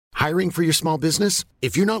Hiring for your small business?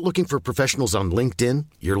 If you're not looking for professionals on LinkedIn,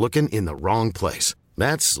 you're looking in the wrong place.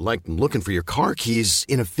 That's like looking for your car keys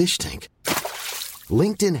in a fish tank.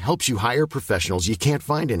 LinkedIn helps you hire professionals you can't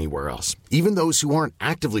find anywhere else, even those who aren't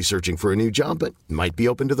actively searching for a new job but might be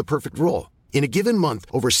open to the perfect role. In a given month,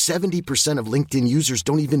 over 70% of LinkedIn users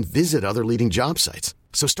don't even visit other leading job sites.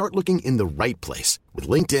 So start looking in the right place. With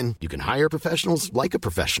LinkedIn, you can hire professionals like a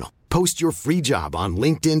professional. Post your free job on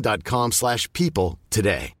linkedin.com/people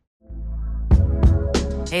today.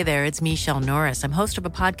 Hey there, it's Michelle Norris. I'm host of a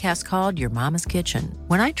podcast called Your Mama's Kitchen.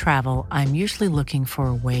 When I travel, I'm usually looking for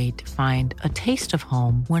a way to find a taste of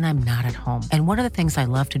home when I'm not at home. And one of the things I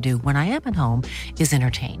love to do when I am at home is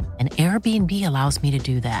entertain. And Airbnb allows me to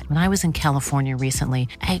do that. When I was in California recently,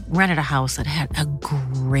 I rented a house that had a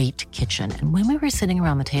great kitchen. And when we were sitting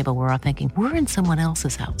around the table, we're all thinking, we're in someone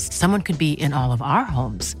else's house. Someone could be in all of our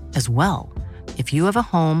homes as well. If you have a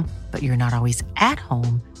home, but you're not always at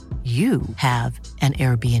home, you have an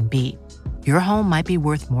Airbnb. Your home might be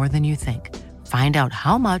worth more than you think. Find out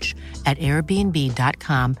how much at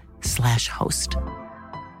airbnb.com/host.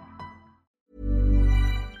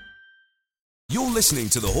 You're listening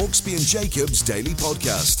to the Hawksby and Jacobs Daily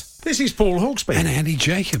Podcast. This is Paul Hawksby. And Andy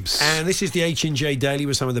Jacobs. And this is the H&J Daily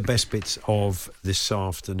with some of the best bits of this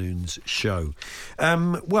afternoon's show.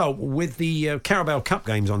 Well, with the Carabao Cup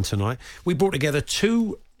games on tonight, we brought together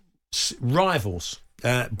two rivals.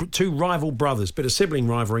 Two rival brothers, bit of sibling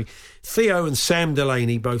rivalry. Theo and Sam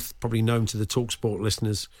Delaney, both probably known to the TalkSport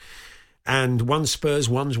listeners. And one's Spurs,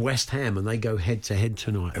 one's West Ham, and they go head to head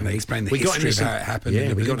tonight. And they explain the history of how it happened.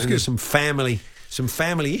 Yeah, we got into some family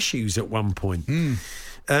issues at one point.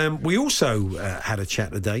 We also had a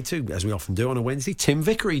chat today too, as we often do on a Wednesday. Tim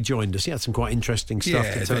Vickery joined us. He had some quite interesting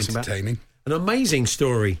stuff to tell us about. An amazing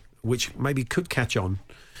story, which maybe could catch on.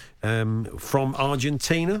 From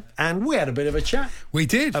Argentina, and we had a bit of a chat. We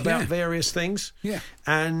did about various things. Yeah,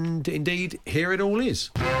 and indeed, here it all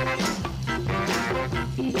is. Good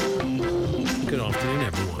afternoon,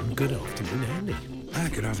 everyone. Good afternoon, Andy.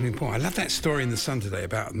 Good afternoon, Paul. I love that story in The Sun today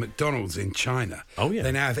about McDonald's in China. Oh, yeah.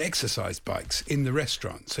 They now have exercise bikes in the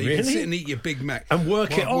restaurant. So you really? can sit and eat your Big Mac. And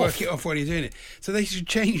work it off while you're doing it. So they should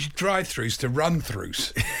change drive-thrus to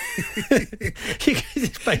run-throughs.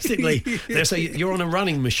 Basically, they say you're on a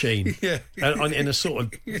running machine in a sort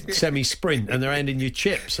of semi-sprint, and they're handing you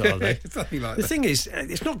chips, are they? Something like the that. thing is,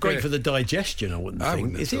 it's not great for the digestion, I wouldn't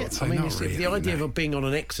think. Is it? So. I mean, the idea of being on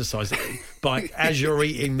an exercise bike as you're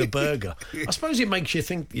eating the burger. I suppose it makes you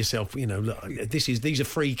think to yourself, look, these are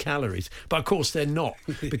free calories, but of course they're not,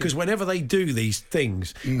 because whenever they do these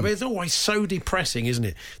things, I mean, it's always so depressing, isn't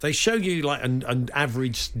it? They show you like an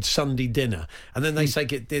average Sunday dinner, and then they say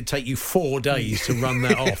it take you 4 days to run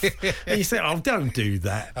that off, and you say, "Oh, don't do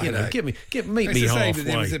that." Meet me halfway.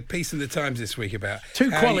 There was a piece in the Times this week about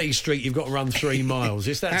Quality Street. You've got to run 3 miles.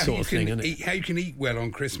 It's that sort of thing, isn't it? How you can eat well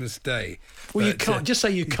on Christmas Day. Well, you can't. Just say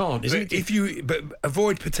you can't, isn't it? But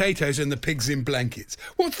avoid potatoes and the pigs in blankets.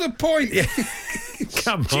 What's the point? Yeah.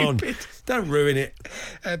 Come on. Don't ruin it.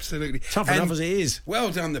 Absolutely. Tough enough as it is.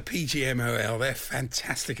 Well done, the PGMOL. They're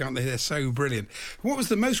fantastic, aren't they? They're so brilliant. What was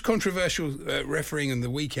the most controversial refereeing on the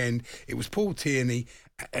weekend? It was Paul Tierney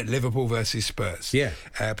at Liverpool versus Spurs. Yeah.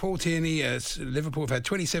 Paul Tierney, Liverpool have had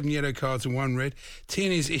 27 yellow cards and 1 red.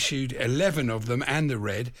 Tierney's issued 11 of them and the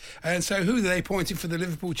red. And so who are they pointing for the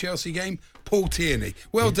Liverpool-Chelsea game? Paul Tierney.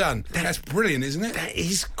 Well done. That's brilliant, isn't it? That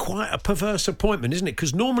is quite a perverse appointment, isn't it?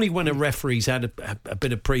 Because normally when a referee's had a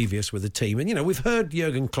bit of previous with a team, and, we've heard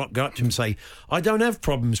Jurgen Klopp go up to him and say, I don't have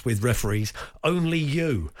problems with referees, only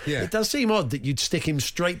you. Yeah. It does seem odd that you'd stick him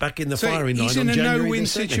straight back in the firing line on January the 2nd. He's in a no-win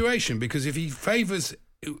situation, because if he favours...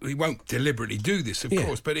 He won't deliberately do this, of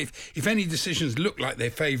course, but if any decisions look like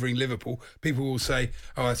they're favouring Liverpool, people will say,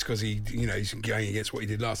 oh, that's because he's going against what he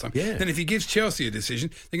did last time. Yeah. Then if he gives Chelsea a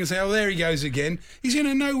decision, they can say, oh, there he goes again. He's in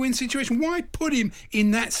a no-win situation. Why put him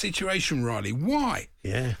in that situation, Riley? Why?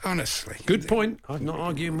 Yeah. Honestly. Good point. I'm not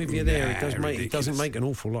arguing with you there. Nah, It doesn't make an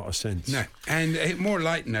awful lot of sense. No. And a more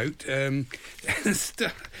light note, they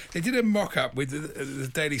did a mock-up with the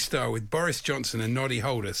Daily Star with Boris Johnson and Noddy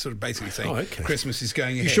Holder, sort of basically saying Christmas is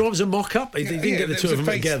going ahead. You sure it was a mock-up? They didn't get the two of them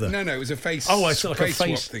together? No, it was a face. Oh, it's like a face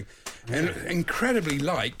swap thing. And incredibly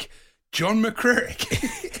like John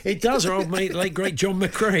McCririck. It does, our old mate, late great John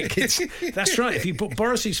McCririck. That's right. If you put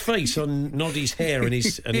Boris's face on Noddy's hair and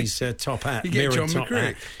his top hat, you get John top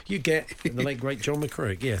McCririck. Hat, you get the late great John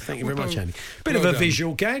McCririck. Yeah, thank you very much, Andy. Bit of a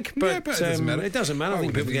visual gag, but it doesn't matter. It doesn't matter. I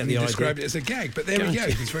think people get the idea. Described it as a gag, but there we go.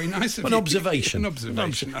 It's very nice of you. An observation.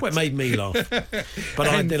 Well, it made me laugh. But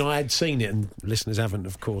I had seen it, and listeners haven't,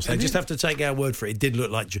 of course. They just have to take our word for it. It did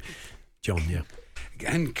look like John, yeah.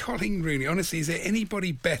 And Colleen Rooney, honestly, is there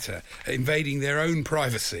anybody better at invading their own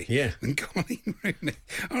privacy than Colleen Rooney?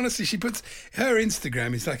 Honestly, she puts her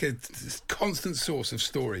Instagram is like a constant source of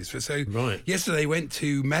stories. So yesterday went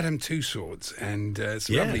to Madame Tussauds and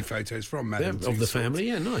some lovely photos from Madame Tussauds. Of the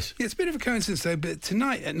family, nice. Yeah, it's a bit of a coincidence though, but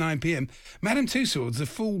tonight at 9 p.m, Madame Tussauds, the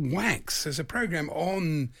full wax. There's a programme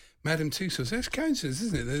on Madame Tussauds. That's coincidence,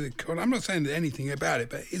 isn't it? I'm not saying anything about it,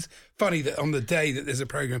 but it's funny that on the day that there's a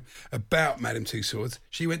programme about Madame Tussauds,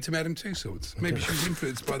 she went to Madame Tussauds. Maybe she was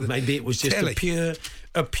influenced by the Maybe it was just telly. a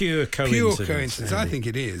pure coincidence. Pure coincidence. I think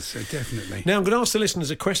it is, so definitely. Now, I'm going to ask the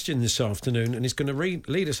listeners a question this afternoon, and it's going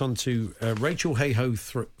to lead us on to Rachel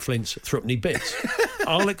Hayhoe Flint's Threepenny Bits.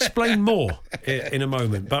 I'll explain more in a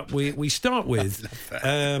moment, but we start with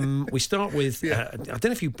I don't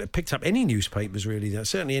know if you picked up any newspapers really,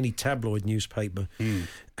 certainly any tabloid newspaper,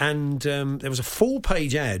 and there was a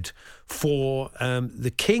full-page ad for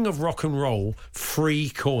the King of Rock and Roll free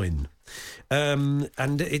coin.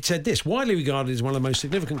 And it said this: widely regarded as one of the most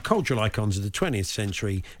significant cultural icons of the 20th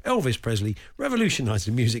century, Elvis Presley revolutionised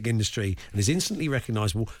the music industry and is instantly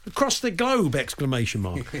recognisable across the globe! !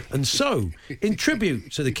 And so, in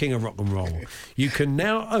tribute to the King of Rock and Roll, you can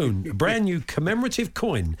now own a brand new commemorative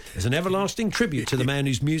coin as an everlasting tribute to the man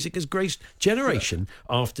whose music has graced generation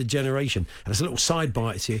after generation. And there's a little side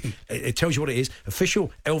bite here. It tells you what it is: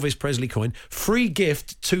 official Elvis Presley coin, free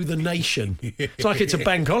gift to the nation. It's like it's a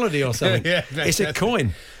bank holiday or something. It's a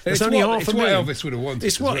coin. It's only half a million. It's what Elvis would have wanted.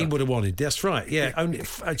 It's what he would have wanted. That's right. Yeah, only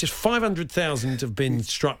just 500,000 have been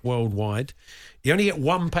struck worldwide. You only get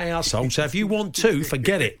one payout sold, so if you want two,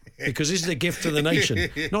 forget it, because this is a gift to the nation,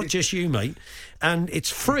 not just you, mate. And it's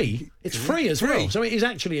free. It's free as well. So it is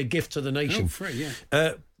actually a gift to the nation. Oh, free,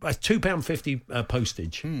 yeah. £2.50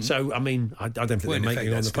 postage. So, I mean, I don't think they're making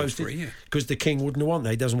it on the postage because the King wouldn't want that.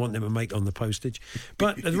 He doesn't want them to make it on the postage.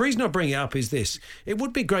 But the reason I bring it up is this. It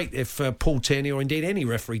would be great if Paul Tierney or indeed any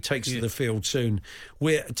referee takes to the field soon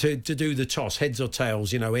to do the toss, heads or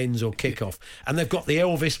tails, ends or kick-off. And they've got the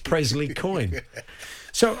Elvis Presley coin.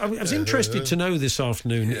 So I was interested to know this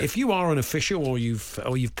afternoon if you are an official or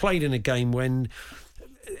you've played in a game when,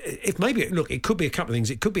 if maybe, look, it could be a couple of things.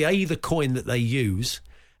 It could be the coin that they use,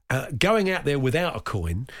 going out there without a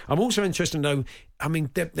coin. I'm also interested to know, I mean,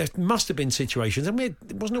 there must have been situations. I mean,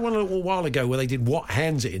 wasn't there one a little while ago where they did what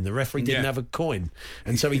hands it in? The referee didn't have a coin.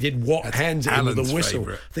 And so he did what hands it in with a whistle.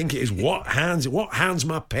 Favourite. I think it is what hands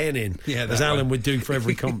my pen in, as Alan would do for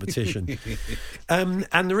every competition. And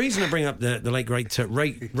the reason I bring up the late, great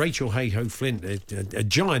Rachel Hayhoe Flint, a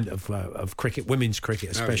giant of cricket, women's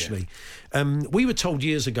cricket especially. We were told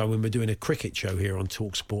years ago when we were doing a cricket show here on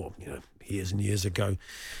TalkSport, years and years ago,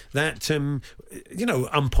 that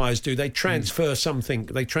umpires do. They transfer something.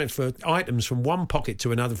 They transfer items from one pocket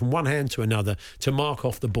to another, from one hand to another, to mark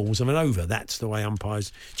off the balls of an over. That's the way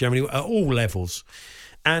umpires generally at all levels.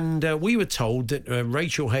 And we were told that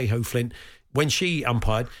Rachel Hayhoe Flint, when she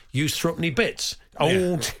umpired, used threepenny bits.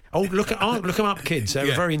 Look them up, kids.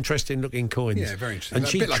 They're very interesting looking coins. Yeah, very interesting. And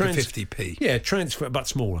a bit like a 50p. Yeah, transfer, but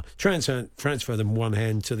smaller. Transfer them one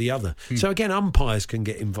hand to the other. So again, umpires can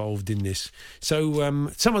get involved in this. So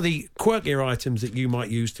some of the quirkier items that you might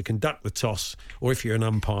use to conduct the toss, or if you're an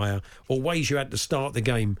umpire, or ways you had to start the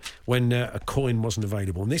game when a coin wasn't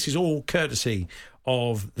available. And this is all courtesy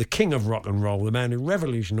of the King of Rock and Roll, the man who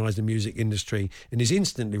revolutionised the music industry and is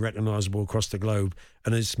instantly recognisable across the globe,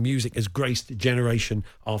 and his music has graced generation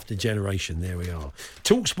after generation. There we are.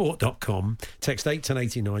 Talksport.com, text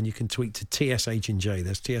 81089. You can tweet to TSH&J.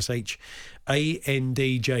 That's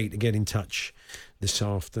TSHANDJ to get in touch this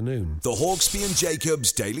afternoon. The Hawksby and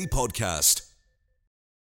Jacobs Daily Podcast.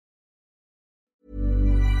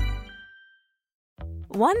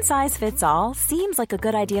 One size fits all seems like a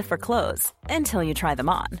good idea for clothes until you try them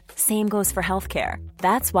on. Same goes for healthcare.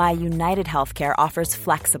 That's why United Healthcare offers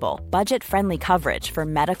flexible, budget-friendly coverage for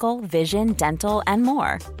medical, vision, dental, and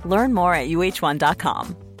more. Learn more at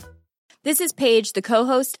UH1.com. This is Paige, the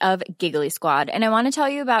co-host of Giggly Squad, and I want to tell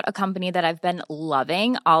you about a company that I've been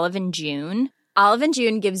loving, Olive & June. Olive &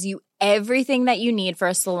 June gives you everything that you need for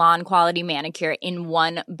a salon-quality manicure in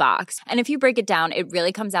one box. And if you break it down, it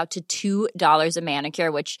really comes out to $2 a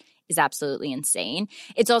manicure, which is absolutely insane.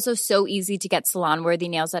 It's also so easy to get salon-worthy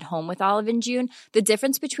nails at home with Olive & June. The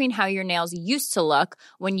difference between how your nails used to look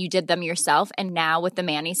when you did them yourself and now with the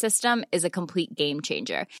Mani system is a complete game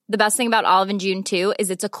changer. The best thing about Olive & June, too, is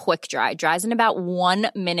it's a quick dry. Dries in about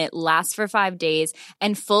 1 minute, lasts for 5 days,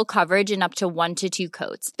 and full coverage in up to 1 to 2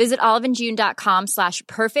 coats. Visit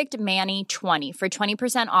oliveandjune.com/perfectmani20 for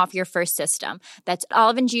 20% off your first system. That's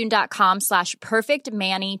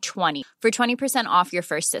oliveandjune.com/perfectmani20 for 20% off your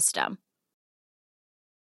first system.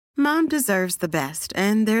 Mom deserves the best,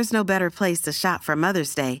 and there's no better place to shop for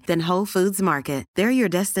Mother's Day than Whole Foods Market. They're your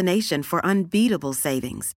destination for unbeatable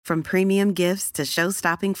savings, from premium gifts to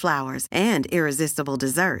show-stopping flowers and irresistible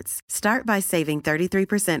desserts. Start by saving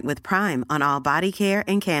 33% with Prime on all body care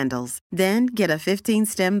and candles. Then get a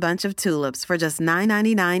 15-stem bunch of tulips for just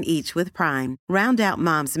 $9.99 each with Prime. Round out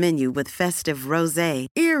Mom's menu with festive rosé,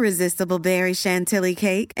 irresistible berry chantilly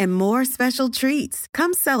cake, and more special treats.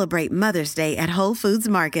 Come celebrate Mother's Day at Whole Foods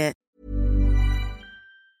Market.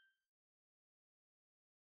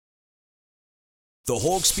 The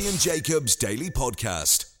Hawksbee and Jacobs Daily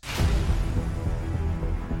Podcast.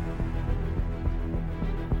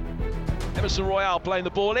 Emerson Royale playing the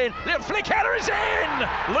ball in. Little flick header is in!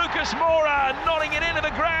 Lucas Moura nodding it into the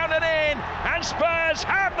ground and in. And Spurs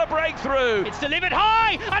have the breakthrough. It's delivered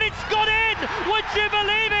high and it's gone in! Would you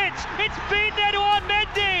believe it? It's been Edouard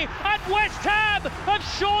Mendy and West Ham have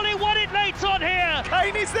surely won it late on here.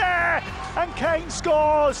 Kane is there and Kane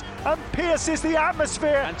scores and pierces the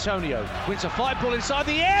atmosphere. Antonio wins a flight ball inside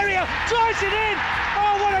the area, drives it in!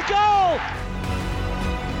 Oh, what a goal!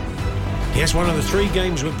 Yes, one of the three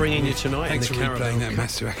games we're bringing you tonight. Thanks for replaying that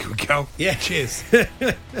Masuaku goal. Yeah. Cheers.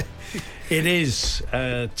 It is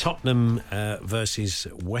Tottenham versus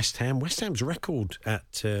West Ham. West Ham's record at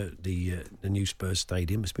the new Spurs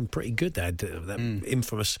Stadium has been pretty good. They had that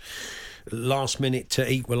infamous last-minute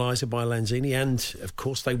equaliser by Lanzini, and of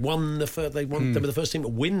course they won the first. They were the first team to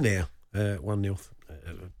win there 1-0 a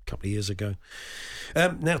couple of years ago.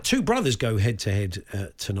 Now, two brothers go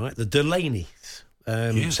head-to-head tonight. The Delaney's.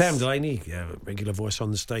 Yes. Sam Delaney, regular voice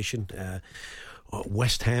on the station,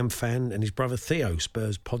 West Ham fan, and his brother Theo,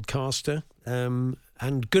 Spurs podcaster.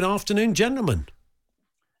 And good afternoon, gentlemen.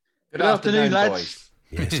 Good afternoon, lads.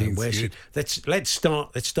 Boys. Yes, let's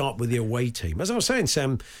start with the away team. As I was saying,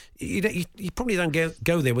 Sam, you probably don't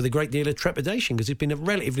go there with a great deal of trepidation because it's been a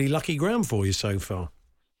relatively lucky ground for you so far.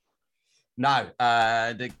 No,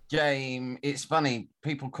 the game, it's funny,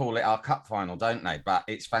 people call it our cup final, don't they? But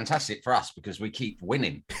it's fantastic for us because we keep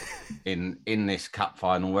winning in this cup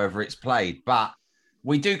final, wherever it's played. But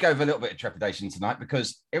we do go with a little bit of trepidation tonight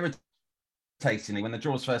because irritatingly, when the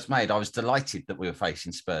draw was first made, I was delighted that we were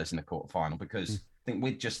facing Spurs in the quarter-final because I think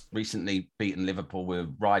we'd just recently beaten Liverpool. We were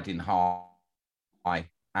riding high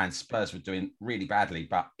and Spurs were doing really badly.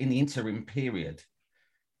 But in the interim period,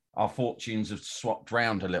 our fortunes have swapped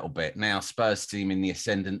round a little bit. Now, Spurs team in the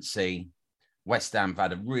ascendancy. West Ham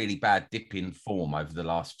have had a really bad dip in form over the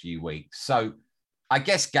last few weeks. So I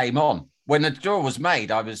guess game on. When the draw was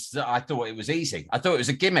made, I thought it was easy. I thought it was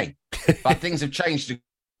a gimme. But things have changed a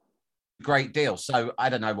great deal. So I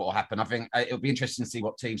don't know what will happen. I think it'll be interesting to see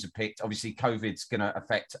what teams are picked. Obviously, COVID's going to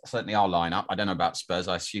affect certainly our lineup. I don't know about Spurs.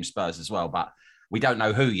 I assume Spurs as well. But we don't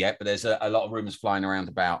know who yet. But there's a lot of rumours flying around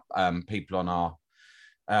about people on our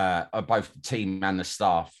both the team and the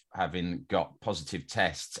staff having got positive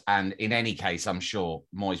tests. And in any case, I'm sure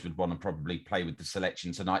Moyes would want to probably play with the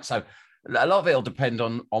selection tonight. So a lot of it will depend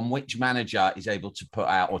on which manager is able to put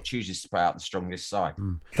out or chooses to put out the strongest side.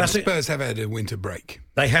 Spurs have had a winter break.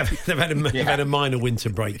 They've had a minor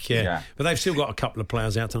winter break, yeah. But they've still got a couple of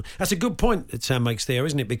players out. That's a good point that Sam makes there,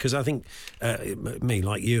 isn't it? Because I think me,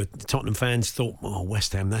 like you, Tottenham fans thought,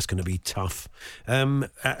 West Ham, that's going to be tough. And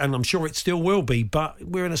I'm sure it still will be, but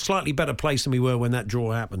we're in a slightly better place than we were when that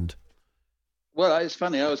draw happened. Well, it's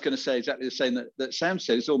funny. I was going to say exactly the same that Sam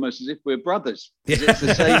said. It's almost as if we're brothers. It's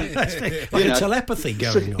the same. Like a telepathy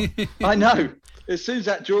going on. I know. As soon as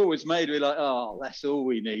that draw was made, we're like, that's all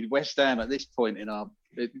we need. West Ham at this point in our,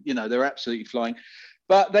 they're absolutely flying.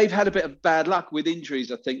 But they've had a bit of bad luck with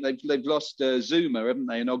injuries. I think they've lost Zuma, haven't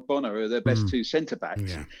they, and Ogbonna, who are their best two centre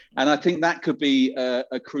backs. Yeah. And I think that could be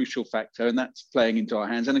a crucial factor, and that's playing into our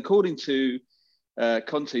hands. And according to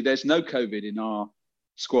Conte, there's no COVID in our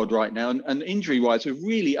squad right now, and injury-wise, we're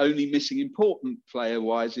really only missing important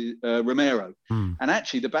player-wise Romero. And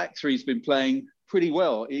actually, the back three's been playing pretty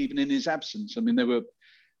well, even in his absence.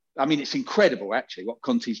 It's incredible actually what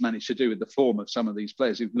Conte's managed to do with the form of some of these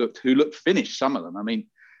players who looked finished. Some of them. I mean,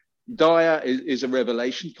 Dyer is a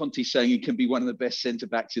revelation. Conte's saying he can be one of the best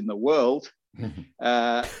centre-backs in the world.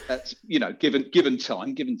 That's given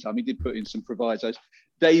time. He did put in some provisos.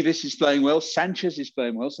 Davis is playing well. Sanchez is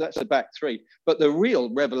playing well. So that's a back three. But the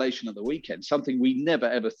real revelation of the weekend, something we never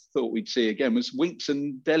ever thought we'd see again, was Winks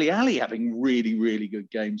and Dele Alli having really, really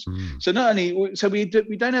good games. So we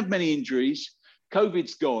don't have many injuries.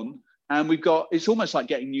 COVID's gone, and it's almost like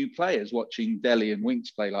getting new players watching Dele and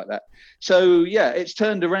Winks play like that. So yeah, it's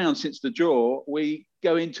turned around since the draw. We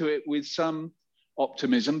go into it with some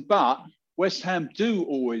optimism, but West Ham do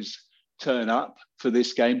always turn up for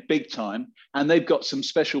this game big time, and they've got some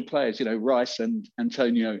special players. Rice and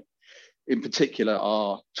Antonio in particular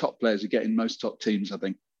are top players who get in most top teams, I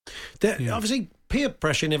think. Obviously, peer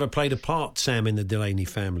pressure never played a part, Sam, in the Delaney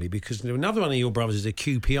family, because another one of your brothers is a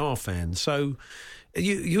QPR fan. So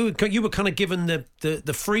you were kind of given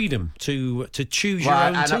the freedom to choose your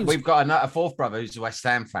own teams. We've got a fourth brother who's a West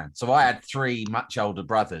Ham fan. So I had three much older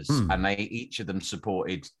brothers, and each of them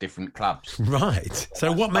supported different clubs. Right.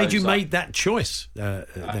 So what made you make that choice then,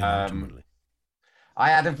 ultimately? I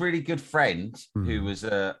had a really good friend who was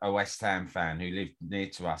a West Ham fan who lived near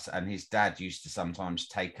to us, and his dad used to sometimes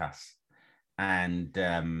take us. And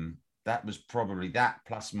that was probably that,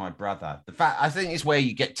 plus my brother. The fact, I think, it's where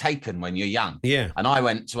you get taken when you're young. Yeah. And I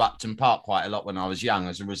went to Upton Park quite a lot when I was young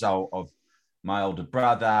as a result of my older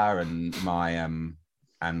brother and my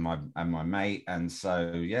mate. And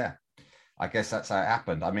so, yeah, I guess that's how it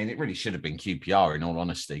happened. I mean, it really should have been QPR, in all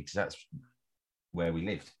honesty, because that's where we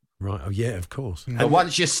lived. Right. Oh, yeah, of course. But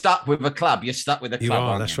once you're stuck with a club, you're stuck with a club. You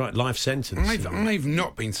are. That's right. Life sentence. I've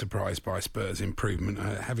not been surprised by Spurs' improvement.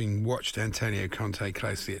 Having watched Antonio Conte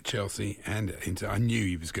closely at Chelsea and Inter, I knew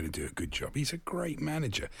he was going to do a good job. He's a great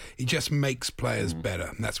manager. He just makes players better,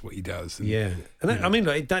 and that's what he does. And, And I mean,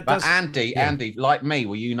 that does. But Andy, like me,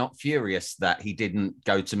 were you not furious that he didn't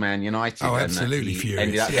go to Man United? Oh, absolutely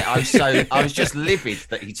furious. I was just livid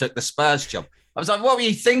that he took the Spurs job. I was like, what were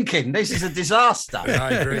you thinking? This is a disaster.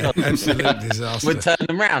 I agree. Absolute disaster. We'd turn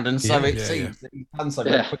them around, and so it seems that he's done so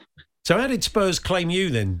very quickly. So how did Spurs claim you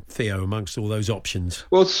then, Theo, amongst all those options?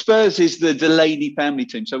 Well, Spurs is the Delaney family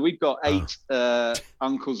team. So we've got 8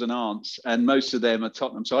 uncles and aunts, and most of them are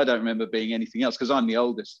Tottenham. So I don't remember being anything else because I'm the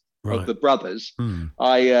oldest of the brothers.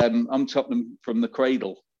 I'm Tottenham from the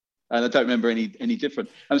cradle. And I don't remember any different.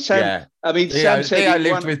 And Sam, Sam said Theo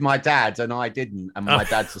lived with my dad, and I didn't. And my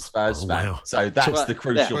dad's a Spurs fan, wow. So that's the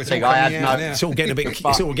crucial thing. It's all getting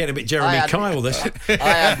a bit Jeremy Kyle. This.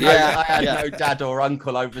 I had no dad or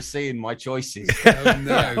uncle overseeing my choices. Oh,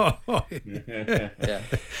 no.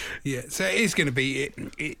 So it is going to be.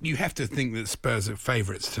 You have to think that Spurs are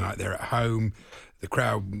favourites tonight. They're at home. The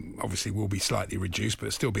crowd obviously will be slightly reduced, but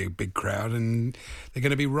it'll still be a big crowd, and they're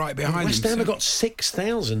going to be right behind them. West Ham have got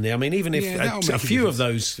 6,000 there. I mean, even if a few of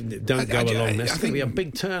those don't go along, there's going to be a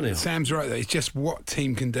big turnout. Sam's right, though. It's just what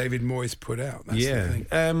team can David Moyes put out? That's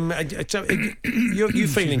the thing. You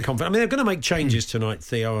feeling confident? I mean, they're going to make changes tonight,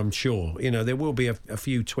 Theo, I'm sure. There will be a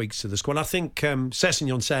few tweaks to the squad. I think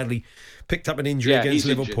Sessegnon sadly picked up an injury against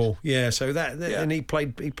Liverpool. Injured. Yeah, so and he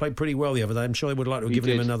played pretty well the other day. I'm sure they would like to have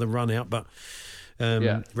given him another run out, but...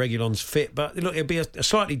 Reguilon's fit, but look, it'll be a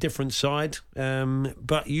slightly different side.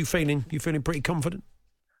 But you feeling pretty confident?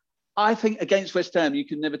 I think against West Ham, you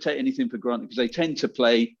can never take anything for granted because they tend to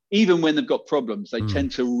play, even when they've got problems, they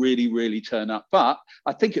tend to really, really turn up. But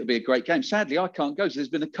I think it'll be a great game. Sadly, I can't go. So there's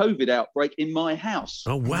been a COVID outbreak in my house.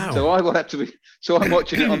 Oh, wow. So I will have to be. So I'm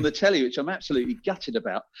watching it on the telly, which I'm absolutely gutted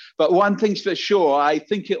about. But one thing's for sure, I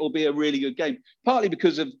think it'll be a really good game, partly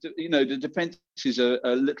because of, the defences are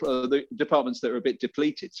a little, the departments that are a bit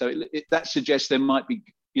depleted. So that suggests there might be,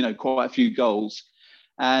 quite a few goals.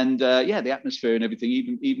 And the atmosphere and everything,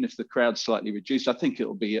 even if the crowd's slightly reduced, I think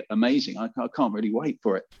it'll be amazing. I can't really wait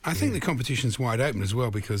for it. I think the competition's wide open as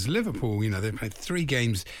well because Liverpool, they've played 3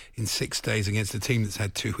 games in 6 days against a team that's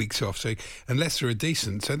had 2 weeks off. So, and Leicester are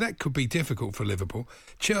decent. So that could be difficult for Liverpool.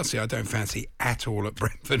 Chelsea, I don't fancy at all at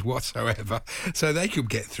Brentford whatsoever. So they could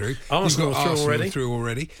get through. Arsenal through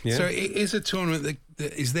already. Yeah. So it is a tournament that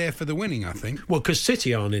is there for the winning, I think. Well, because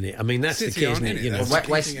City aren't in it. I mean, that's the key, isn't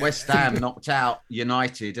it? West Ham knocked out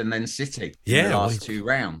United and then City in the last 2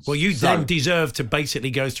 rounds. Well, you then deserve to basically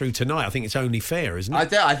go through tonight. I think it's only fair, isn't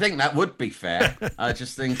it? I think that would be fair. I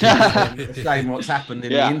just think it's a shame what's happened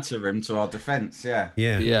in the interim to our defence.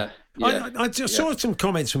 I just saw some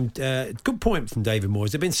comments from good point from David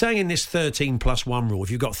Moyes. They've been saying in this 13+1 rule, if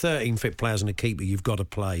you've got 13 fit players and a keeper, you've got to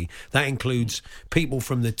play. That includes people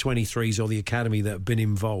from the 23s or the academy that have been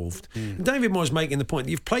involved. And David Moyes making the point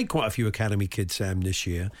that you've played quite a few academy kids, Sam, this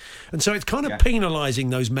year, and so it's kind of penalising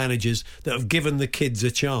those managers that have given the kids a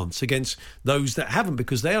chance against those that haven't,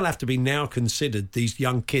 because they'll have to be now considered, these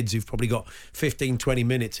young kids who've probably got 15, 20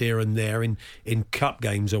 minutes here and there in cup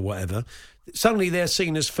games or whatever. Suddenly they're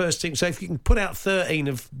seen as first team. So if you can put out 13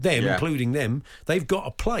 of them, including them, they've got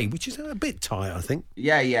to play, which is a bit tight, I think.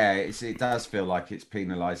 It does feel like it's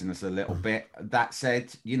penalising us a little bit. That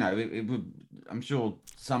said, it would. I'm sure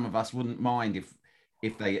some of us wouldn't mind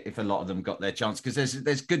if a lot of them got their chance, because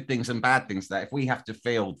there's good things and bad things there. If we have to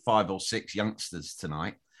field 5 or 6 youngsters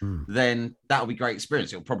tonight, then that'll be a great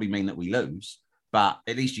experience. It'll probably mean that we lose, but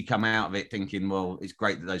at least you come out of it thinking, well, it's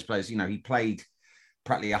great that those players. He played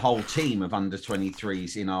practically a whole team of under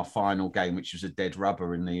 23s in our final game, which was a dead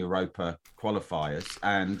rubber in the Europa qualifiers.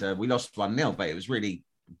 And we lost 1-0, but it was really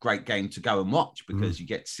a great game to go and watch because you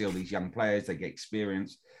get to see all these young players, they get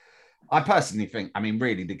experience. I personally think,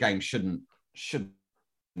 really, the game shouldn't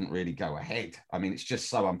really go ahead. It's just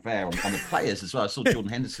so unfair on the players as well. I saw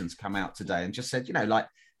Jordan Henderson's come out today and just said,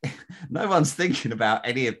 no one's thinking about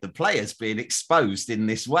any of the players being exposed in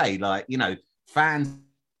this way. Fans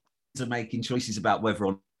are making choices about whether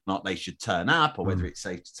or not they should turn up or whether it's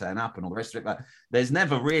safe to turn up and all the rest of it. But there's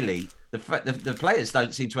never really, the players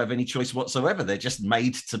don't seem to have any choice whatsoever. They're just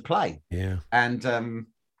made to play. Yeah. And,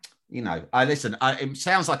 it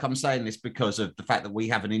sounds like I'm saying this because of the fact that we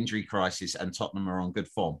have an injury crisis and Tottenham are on good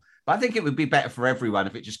form. But I think it would be better for everyone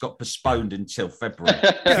if it just got postponed until February.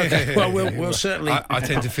 Well, we'll certainly... I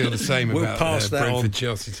tend to feel the same about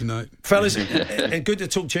Brentford-Chelsea tonight. Fellas, good to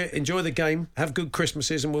talk to you. Enjoy the game. Have good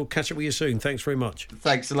Christmases, and we'll catch up with you soon. Thanks very much.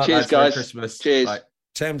 Thanks a lot, Cheers, guys. Merry Christmas. Cheers. Bye.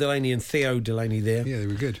 Sam Delaney and Theo Delaney there. Yeah, they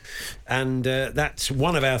were good. And that's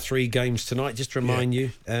one of our 3 games tonight. Just to remind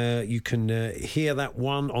you, you can hear that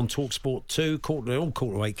one on TalkSport 2, quarter to 8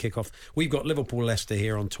 kickoff. We've got Liverpool-Leicester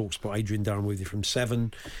here on TalkSport. Adrian Durham with you from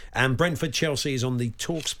 7. And Brentford-Chelsea is on the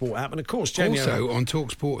TalkSport app. And, of course, Jamie... Also, on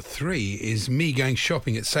TalkSport 3 is me going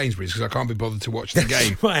shopping at Sainsbury's because I can't be bothered to watch the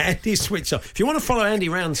game. Right, Andy switched off. If you want to follow Andy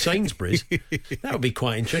around Sainsbury's, that would be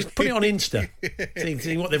quite interesting. Put it on Insta.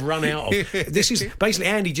 See what they've run out of. This is... Basically,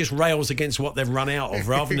 Andy just rails against what they've run out of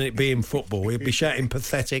rather than it being football. He'd be shouting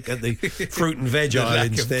pathetic at the fruit and veg aisle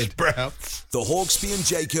instead. Sprouts. The Hawksbee and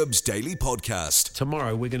Jacobs Daily Podcast.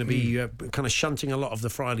 Tomorrow we're going to be kind of shunting a lot of the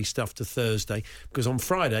Friday stuff to Thursday because on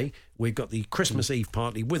Friday we've got the Christmas Eve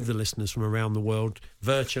party with the listeners from around the world,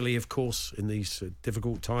 virtually of course in these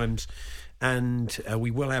difficult times. And we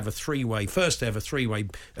will have first ever three-way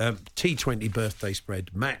T20 birthday spread,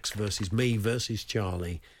 Max versus me versus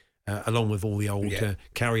Charlie. Along with all the old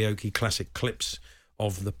karaoke classic clips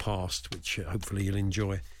of the past, which hopefully you'll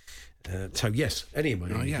enjoy. Yes,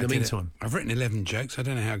 anyway, in the meantime. I've written 11 jokes. I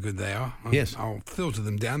don't know how good they are. I'll filter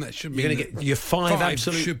them down. That should be... You're going to get your five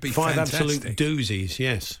absolute doozies,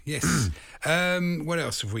 yes. Yes. What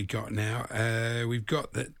else have we got now? We've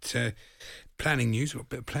got that... planning news. Got a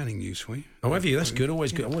bit of planning news for you. Oh, have you? That's good.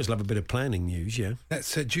 Always good. Always love a bit of planning news, yeah.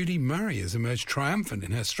 That's Judy Murray has emerged triumphant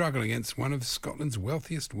in her struggle against one of Scotland's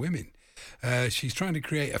wealthiest women. She's trying to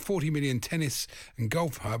create a 40 million tennis and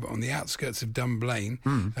golf hub on the outskirts of Dunblane.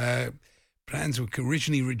 Plans were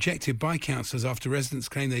originally rejected by councillors after residents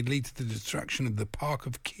claimed they'd lead to the destruction of the Park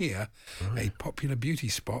of Keir, a popular beauty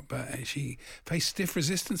spot. But she faced stiff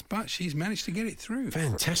resistance, but she's managed to get it through.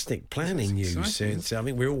 Fantastic planning news. I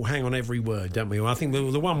think we all hang on every word, don't we? Well, I think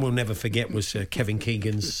the one we'll never forget was Kevin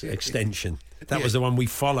Keegan's extension. That was the one we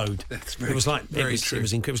followed. That's it was like very true.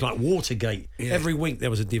 It was like Watergate. Yeah. Every week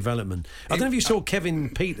there was a development. I don't know if you saw Kevin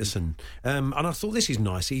Peterson, and I thought this is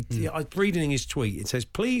nice. I was reading his tweet. It says,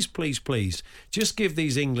 "Please, please, please, just give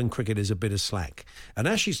these England cricketers a bit of slack. An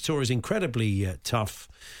Ashes tour is incredibly tough,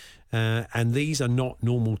 and these are not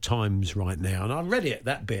normal times right now." And I read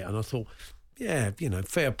that bit, and I thought, yeah,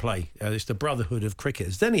 fair play. It's the brotherhood of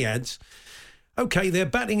cricketers. Then he adds, "Okay, their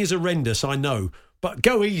batting is horrendous, I know. But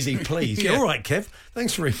go easy, please." All right, Kev.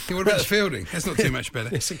 Thanks for it. What about the fielding? That's not too much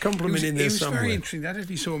better. It's a compliment in there somewhere. It was very interesting. I don't know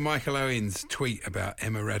if you saw Michael Owen's tweet about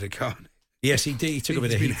Emma Raducanu. Yes, he did. He took a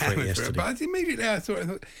bit of heat for it yesterday. But immediately I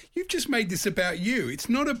thought, you've just made this about you. It's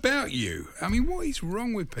not about you. I mean, what is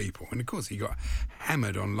wrong with people? And of course, he got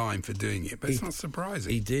hammered online for doing it, but it's not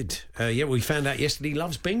surprising. He did. We found out yesterday he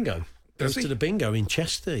loves bingo. Goes to the bingo in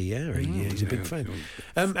Chester, he's a big fan.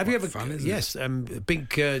 Have you ever... Yes, big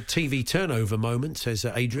TV turnover moment, says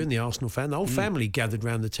Adrian, the Arsenal fan. The whole family gathered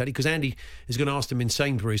round the telly, because Andy is going to ask them in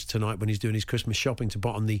Sainsbury's tonight when he's doing his Christmas shopping to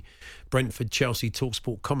put on the Brentford-Chelsea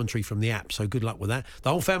TalkSport commentary from the app, so good luck with that.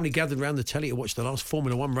 The whole family gathered round the telly to watch the last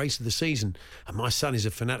Formula One race of the season, and my son is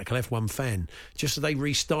a fanatical F1 fan. Just as they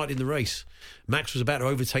restarted the race, Max was about to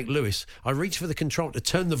overtake Lewis. I reached for the control to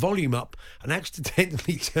turn the volume up and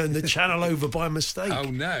accidentally turned the channel over by mistake.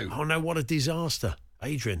 Oh no, what a disaster.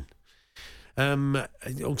 Adrian.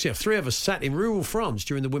 Three of us sat in rural France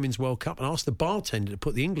during the Women's World Cup and asked the bartender to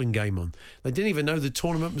put the England game on. They didn't even know the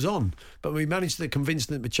tournament was on, but we managed to convince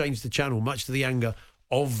them to change the channel, much to the anger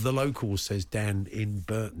of the locals, says Dan in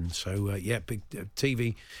Burton. So, big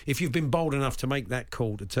TV. If you've been bold enough to make that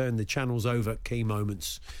call to turn the channels over at key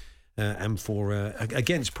moments, and for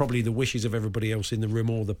against probably the wishes of everybody else in the room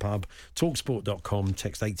or the pub. Talksport.com,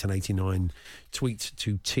 text 81089, tweet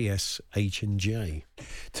to TSH&J.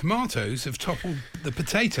 Tomatoes have toppled the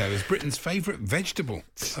potato as Britain's favourite vegetable.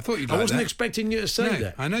 I thought you'd like I wasn't that. expecting you to say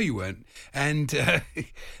that. I know you weren't. And the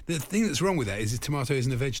thing that's wrong with that is the tomato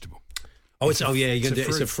isn't a vegetable. It's a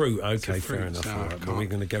fruit. Okay, It's a fruit. fair enough. So All right, well, we're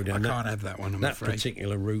going to go down I can't have that one, I'm that afraid.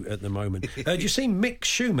 particular route at the moment. Do you see Mick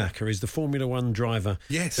Schumacher is the Formula One driver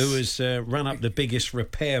Yes. who has run up the biggest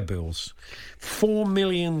repair bills? £4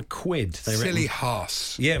 million. They Silly reckon.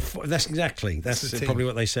 Haas. Yeah, that's exactly. That's the probably team.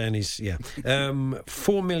 what they're saying is,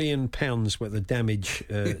 £4 million worth of damage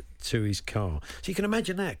to his car. So you can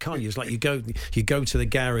imagine that, can't you? It's like you go to the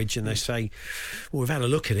garage and they say, well, we've had a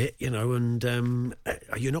look at it, and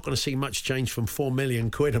you're not going to see much change from £4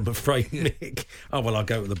 million, I'm afraid, Mick. Oh, well, I'll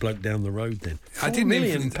go with the bloke down the road then. I £4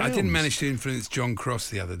 million. I didn't manage to influence John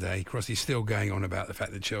Cross the other day. Cross is still going on about the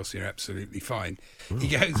fact that Chelsea are absolutely fine. He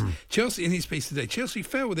goes, Chelsea, in his piece today, Chelsea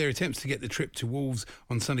failed with their attempts to get the trip to Wolves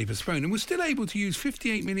on Sunday postponed and was still able to use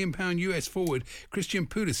 £58 million US forward Christian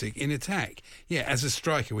Pulisic in attack. Yeah, as a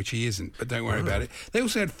striker, which he isn't, but don't worry about it. They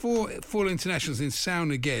also had four internationals in Sao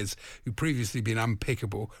Niguez, who'd previously been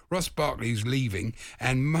unpickable, Ross Barkley, who's leaving,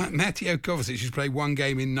 and Mateo Kovacic, who's played one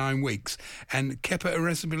game in 9 weeks, and Kepa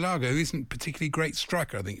Arrizabalaga, who isn't a particularly great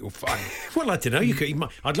striker, I think you'll find. Well, I don't know.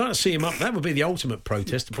 I'd like to see him up. That would be the ultimate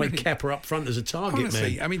protest, to play Kepa up front as a target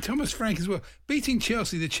Honestly, man. I mean, Thomas Frank as well. Beating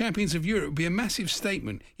Chelsea, the champions of Europe, would be a massive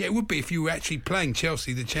statement. Yeah, it would be if you were actually playing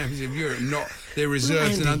Chelsea, the champions of Europe, not their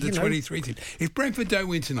reserves and under-23 team. If Brentford don't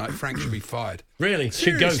win tonight, Frank should be fired. Really?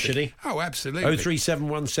 Seriously. Should go, should he? Oh, absolutely.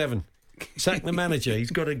 03717. Sack the manager.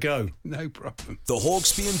 He's got to go. No problem. The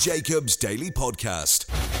Hawksby and Jacobs Daily Podcast.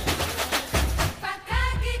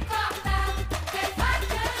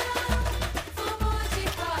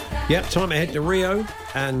 Yep, time to head to Rio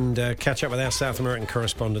and catch up with our South American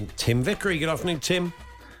correspondent, Tim Vickery. Good afternoon, Tim.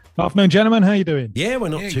 Good afternoon, gentlemen. How are you doing? Yeah, we're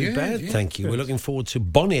not too bad, thank you. We're looking forward to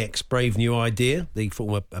Boniek's brave new idea, the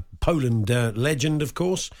former Poland legend, of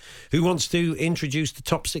course, who wants to introduce the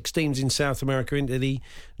top 6 teams in South America into the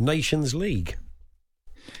Nations League.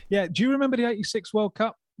 Yeah, do you remember the '86 World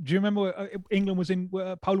Cup? Do you remember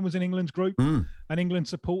Poland was in England's group, and England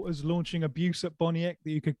supporters launching abuse at Boniek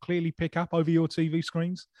that you could clearly pick up over your TV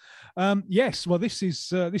screens? Yes. Well, this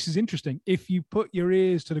is interesting. If you put your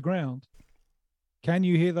ears to the ground, can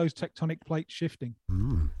you hear those tectonic plates shifting?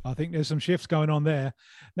 I think there's some shifts going on there.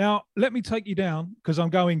 Now, let me take you down, because I'm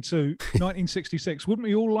going to 1966. Wouldn't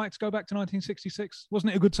we all like to go back to 1966?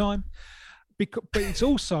 Wasn't it a good time? But it's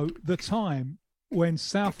also the time when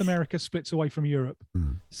South America splits away from Europe.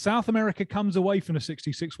 South America comes away from the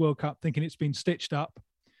 66 World Cup thinking it's been stitched up.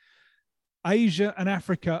 Asia and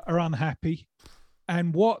Africa are unhappy.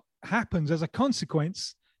 And what happens as a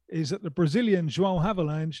consequence is that the Brazilian João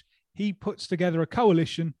Havelange, he puts together a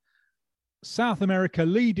coalition, South America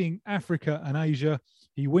leading Africa and Asia.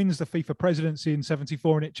 He wins the FIFA presidency in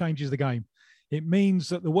 74 and it changes the game. It means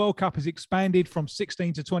that the World Cup is expanded from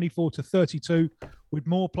 16 to 24 to 32 with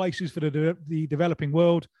more places for the developing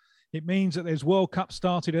world. It means that there's World Cup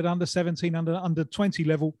started at under 17, under 20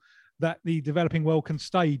 level that the developing world can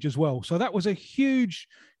stage as well. So that was a huge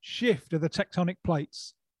shift of the tectonic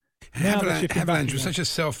plates. Havelange was such a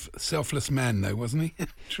selfless man, though, wasn't he?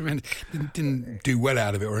 Tremendous. Didn't do well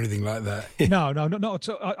out of it or anything like that. No, not at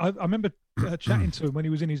all. I remember chatting to him when he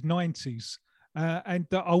was in his 90s. And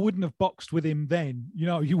I wouldn't have boxed with him then.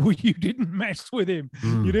 You didn't mess with him.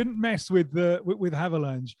 You didn't mess with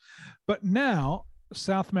Havelange. But now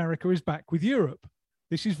South America is back with Europe.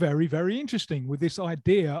 This is very, very interesting with this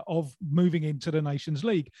idea of moving into the Nations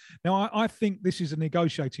League. Now, I think this is a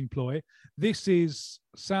negotiating ploy. This is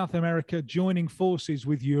South America joining forces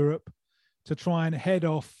with Europe to try and head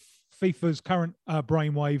off FIFA's current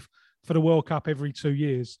brainwave for the World Cup every 2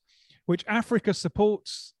 years, which Africa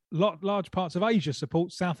supports. Large parts of Asia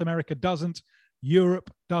supports. South America doesn't.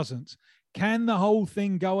 Europe doesn't. Can the whole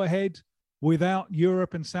thing go ahead without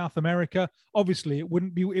Europe and South America? Obviously, it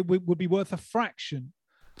wouldn't be. It would be worth a fraction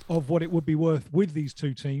of what it would be worth with these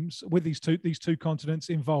two teams, with these two continents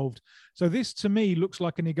involved. So this, to me, looks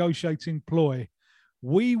like a negotiating ploy.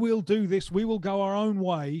 We will do this. We will go our own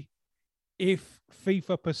way if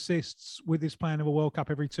FIFA persists with this plan of a World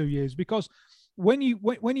Cup every 2 years. Because when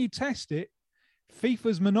you test it,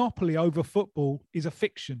 FIFA's monopoly over football is a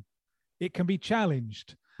fiction. It can be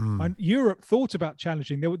challenged. And Europe thought about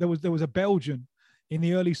challenging. There was a Belgian in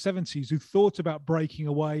the early 70s who thought about breaking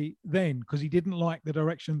away then because he didn't like the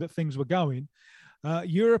direction that things were going.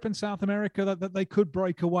 Europe and South America, that they could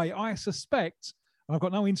break away. I suspect, and I've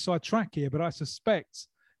got no inside track here, but I suspect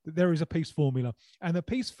that there is a peace formula. And the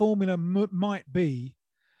peace formula might be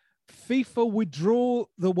FIFA withdraw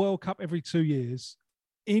the World Cup every 2 years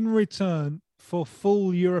in return for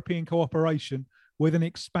full European cooperation with an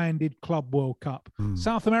expanded Club World Cup.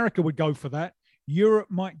 South America would go for that. Europe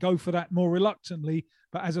might go for that more reluctantly,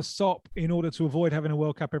 but as a SOP in order to avoid having a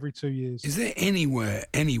World Cup every 2 years. Is there anywhere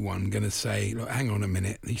anyone going to say, look, hang on a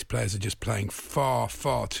minute, these players are just playing far,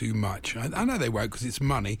 far too much? I know they won't because it's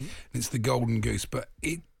money and it's the golden goose, but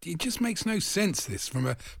it just makes no sense, this. From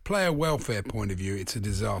a player welfare point of view, it's a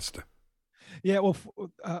disaster. Yeah, well,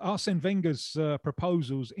 Arsene Wenger's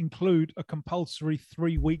proposals include a compulsory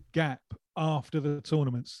 3-week gap after the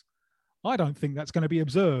tournaments. I don't think that's going to be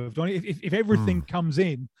observed. I mean, if everything comes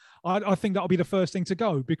in, I think that'll be the first thing to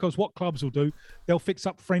go, because what clubs will do, they'll fix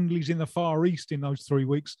up friendlies in the Far East in those 3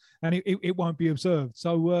 weeks, and it won't be observed.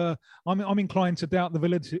 So I'm inclined to doubt the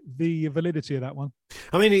validity of that one.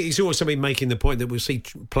 I mean, he's also been making the point that we'll see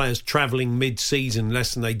players travelling mid-season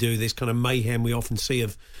less than they do. This kind of mayhem we often see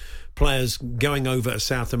of players going over to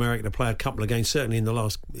South America to play a couple of games, certainly in the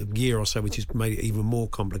last year or so, which has made it even more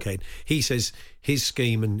complicated. He says his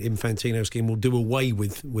scheme and Infantino's scheme will do away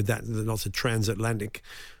with that, lots of transatlantic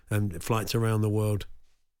flights around the world.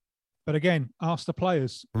 But again, ask the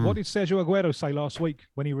players. What did Sergio Aguero say last week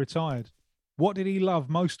when he retired? What did he love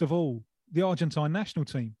most of all? The Argentine national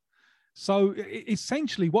team. So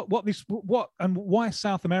essentially, why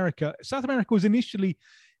South America? South America was initially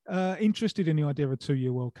interested in the idea of a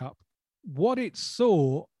 2-year World Cup. What it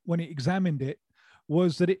saw when it examined it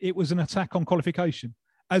was that it was an attack on qualification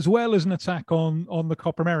as well as an attack on the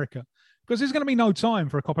Copa America, because there's going to be no time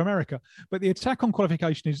for a Copa America. But the attack on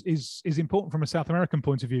qualification is important from a South American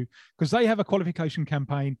point of view, because they have a qualification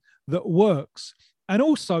campaign that works. And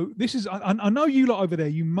also, this is, I know you lot over there,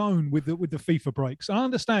 you moan with the FIFA breaks. I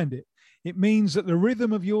understand it. It means that the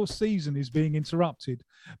rhythm of your season is being interrupted.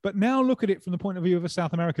 But now look at it from the point of view of a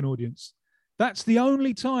South American audience. That's the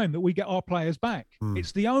only time that we get our players back.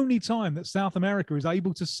 It's the only time that South America is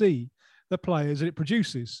able to see the players that it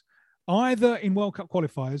produces, either in World Cup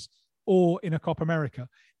qualifiers or in a Copa America.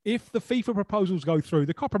 If the FIFA proposals go through,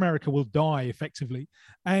 the Copa America will die effectively,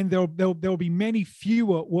 and there'll be many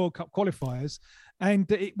fewer World Cup qualifiers. And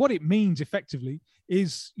what it means effectively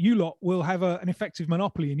is you lot will have an effective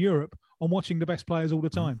monopoly in Europe on watching the best players all the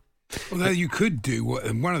time. Although you could do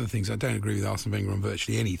one of the things, I don't agree with Arsene Wenger on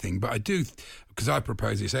virtually anything, but I do, because I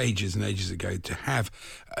proposed this ages and ages ago, to have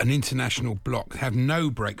an international block, have no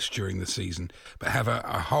breaks during the season, but have a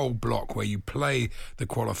whole block where you play the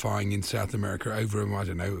qualifying in South America over, I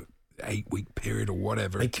don't know, 8-week period or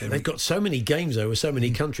whatever. They've got so many games over so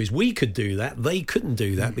many countries. We could do that. They couldn't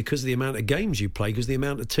do that because of the amount of games you play, because the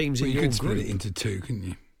amount of teams in your group. You could split it into two, couldn't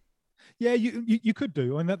you? Yeah, you could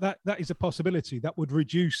do, and that is a possibility. That would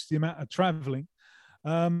reduce the amount of travelling.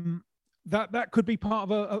 That could be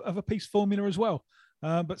part of a peace formula as well.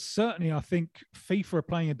 But certainly, I think FIFA are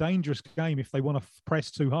playing a dangerous game if they want to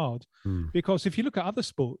press too hard. Because if you look at other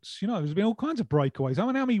sports, there's been all kinds of breakaways. I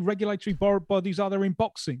mean, how many regulatory bodies are there in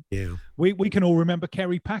boxing? Yeah, we can all remember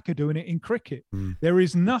Kerry Packer doing it in cricket. There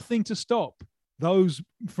is nothing to stop those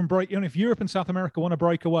from breaking. If Europe and South America want to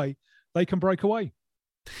break away, they can break away.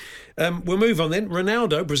 We'll move on then.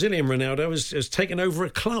 Brazilian Ronaldo, has taken over a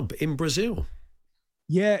club in Brazil.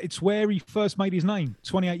 Yeah, it's where he first made his name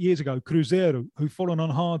 28 years ago, Cruzeiro, who've fallen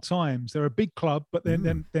on hard times. They're a big club, but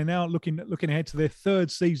they're now looking ahead to their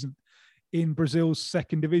third season in Brazil's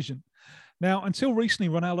second division. Now, until recently,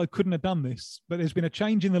 Ronaldo couldn't have done this, but there's been a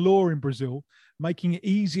change in the law in Brazil, making it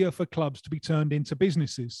easier for clubs to be turned into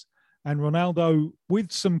businesses. And Ronaldo,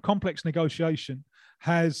 with some complex negotiation,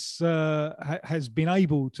 has been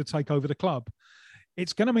able to take over the club.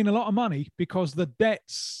 It's going to mean a lot of money because the debt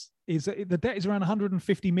is around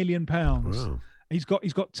 150 million pounds. Wow. He's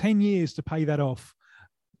got 10 years to pay that off.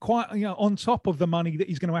 Quite on top of the money that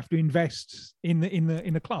he's going to have to invest in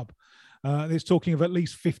the club. There's talking of at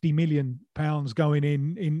least 50 million pounds going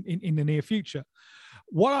in the near future.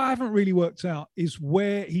 What I haven't really worked out is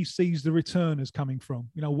where he sees the return as coming from.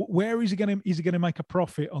 Where is he going to make a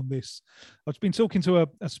profit on this? I've been talking to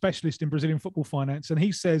a specialist in Brazilian football finance, and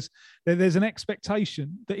he says that there's an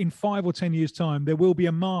expectation that in 5 or 10 years' time, there will be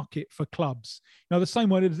a market for clubs. The same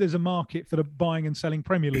way that there's a market for the buying and selling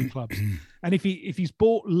Premier League clubs. And if he's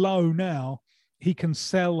bought low now, he can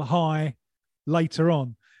sell high later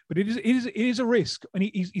on. But it is a risk, and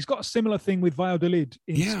he's got a similar thing with Valladolid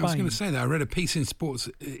in Spain. I was going to say that. I read a piece in Sports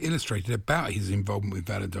Illustrated about his involvement with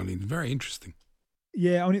Valladolid. Very interesting.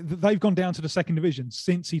 Yeah, they've gone down to the second division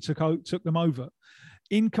since he took them over.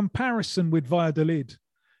 In comparison with Valladolid,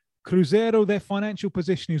 Cruzeiro, their financial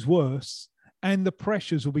position is worse, and the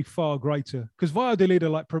pressures will be far greater because Valladolid are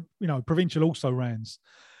like, provincial also-rans.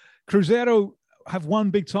 Cruzeiro have won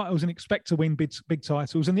big titles and expect to win big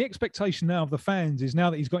titles. And the expectation now of the fans is now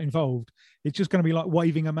that he's got involved, it's just going to be like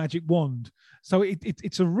waving a magic wand. So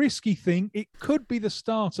it's a risky thing. It could be the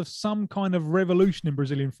start of some kind of revolution in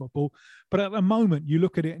Brazilian football. But at the moment, you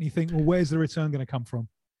look at it and you think, well, where's the return going to come from?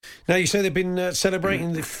 Now, you say they've been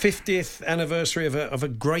celebrating the 50th anniversary of a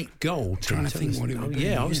great goal. Trying to think what it would be.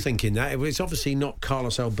 Yeah, I was thinking that. It's obviously not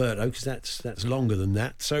Carlos Alberto because that's longer than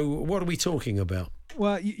that. So what are we talking about?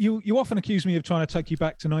 Well, you often accuse me of trying to take you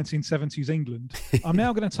back to 1970s England. I'm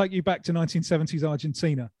now going to take you back to 1970s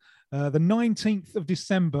Argentina. The 19th of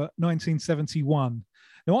December, 1971.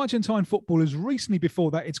 Now, Argentine football has recently before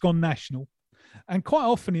that, it's gone national. And quite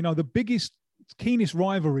often, the biggest, keenest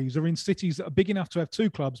rivalries are in cities that are big enough to have two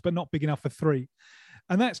clubs, but not big enough for three.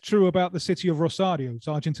 And that's true about the city of Rosario. It's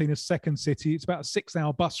Argentina's second city. It's about a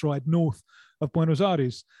 6-hour bus ride north of Buenos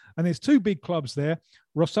Aires. And there's two big clubs there,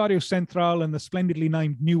 Rosario Central and the splendidly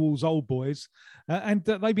named Newell's Old Boys. And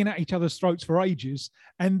they've been at each other's throats for ages.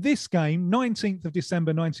 And this game, 19th of December,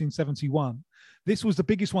 1971, this was the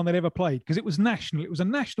biggest one they'd ever played because it was national. It was a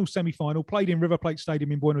national semi-final played in River Plate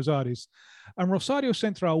Stadium in Buenos Aires. And Rosario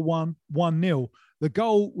Central won 1-0. The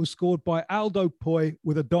goal was scored by Aldo Poi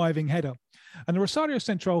with a diving header. And the Rosario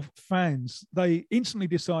Central fans, they instantly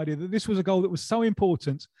decided that this was a goal that was so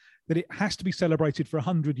important that it has to be celebrated for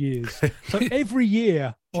 100 years. So every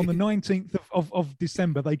year on the 19th of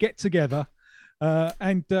December, they get together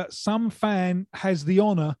and some fan has the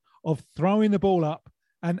honour of throwing the ball up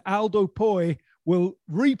and Aldo Poi will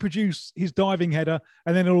reproduce his diving header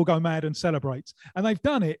and then it'll all go mad and celebrate. And they've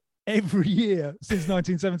done it every year since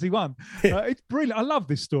 1971. It's brilliant. I love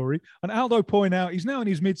this story. And Aldo Poi now, he's now in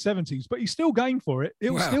his mid-70s, but he's still game for it.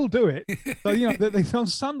 He'll still do it. So, on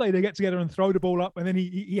Sunday, they get together and throw the ball up, and then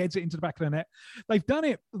he heads it into the back of the net. They've done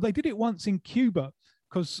it. They did it once in Cuba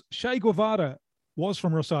because Che Guevara was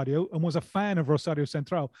from Rosario and was a fan of Rosario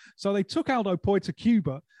Central. So they took Aldo Poi to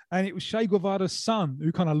Cuba, and it was Che Guevara's son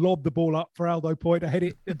who kind of lobbed the ball up for Aldo Poi to head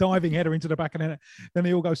it, a diving header into the back of the net. Then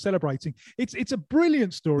they all go celebrating. It's a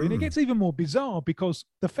brilliant story, and it gets even more bizarre because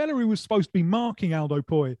the fella who was supposed to be marking Aldo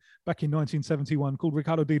Poi back in 1971, called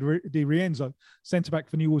Ricardo Di Rienzo, centre-back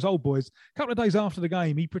for Newell's Old Boys, a couple of days after the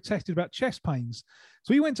game, he protested about chest pains.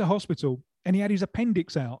 So he went to hospital, and he had his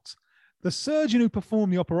appendix out. The surgeon who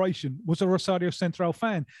performed the operation was a Rosario Central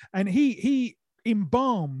fan, and he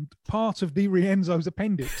embalmed part of Di Rienzo's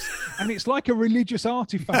appendix, and it's like a religious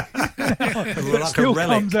artifact. It still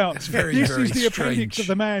comes out. It's very, this very is the strange. appendix of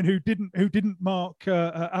the man who didn't mark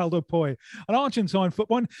Aldo Poi. An Argentine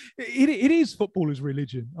football. It is footballers'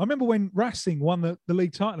 religion. I remember when Racing won the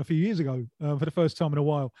league title a few years ago for the first time in a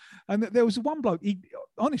while, and there was one bloke.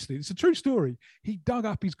 Honestly, it's a true story. He dug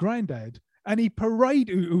up his granddad. And he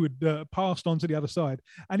who had passed on to the other side,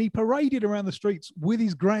 and he paraded around the streets with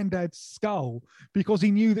his granddad's skull because he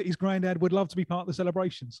knew that his granddad would love to be part of the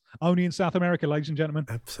celebrations. Only in South America, ladies and gentlemen.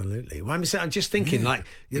 Absolutely. Well, I'm just thinking,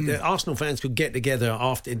 the Arsenal fans could get together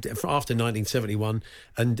after 1971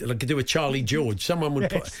 and do a Charlie George. Someone would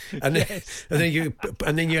put, and then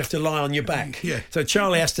you have to lie on your back. Yeah. So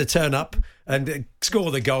Charlie has to turn up and score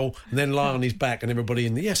the goal and then lie on his back, and everybody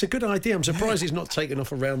it's a good idea. I'm surprised it's not taken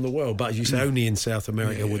off around the world, but as you say, only in South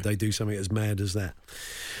America would they do something as mad as that.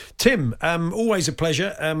 Tim, always a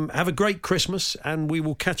pleasure. Have a great Christmas, and we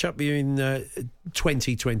will catch up with you in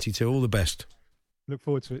 2022. All the best. Look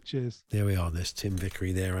forward to it. Cheers. There we are. There's Tim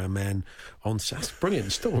Vickery there, our man on South.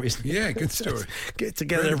 Brilliant story, isn't it? Yeah, good story. Get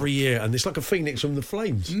together every year, and it's like a phoenix from the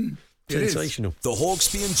flames. Sensational. The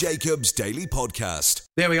Hawksbee and Jacobs Daily Podcast.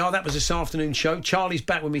 There we are. That was this afternoon show. Charlie's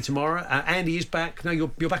back with me tomorrow. Andy is back. No, you're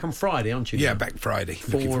back on Friday, aren't you? Yeah, back Friday.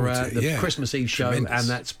 For the Christmas Eve show. Tremendous. And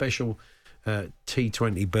that special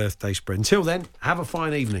T20 birthday spread. Until then, have a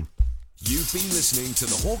fine evening. You've been listening to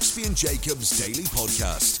the Hawksbee and Jacobs Daily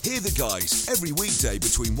Podcast. Hear the guys every weekday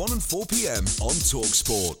between 1 and 4 p.m. on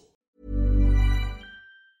TalkSport.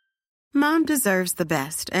 Mom deserves the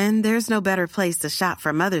best, and there's no better place to shop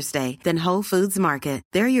for Mother's Day than Whole Foods Market.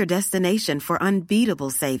 They're your destination for unbeatable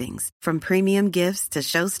savings, from premium gifts to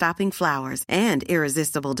show-stopping flowers and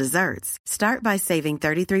irresistible desserts. Start by saving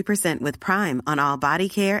 33% with Prime on all body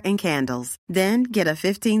care and candles. Then get a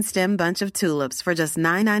 15-stem bunch of tulips for just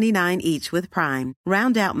 $9.99 each with Prime.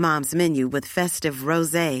 Round out Mom's menu with festive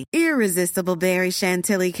rosé, irresistible berry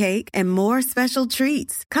chantilly cake, and more special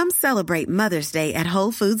treats. Come celebrate Mother's Day at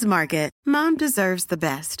Whole Foods Market. Mom deserves the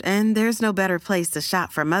best, and there's no better place to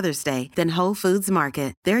shop for Mother's Day than Whole Foods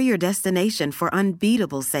Market. They're your destination for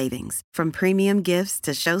unbeatable savings, from premium gifts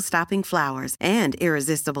to show-stopping flowers and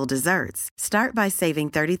irresistible desserts. Start by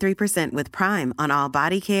saving 33% with Prime on all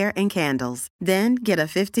body care and candles. Then get a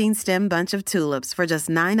 15-stem bunch of tulips for just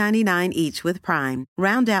 $9.99 each with Prime.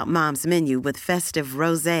 Round out Mom's menu with festive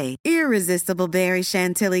rosé, irresistible berry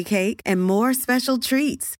chantilly cake, and more special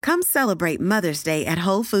treats. Come celebrate Mother's Day at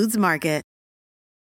Whole Foods Market.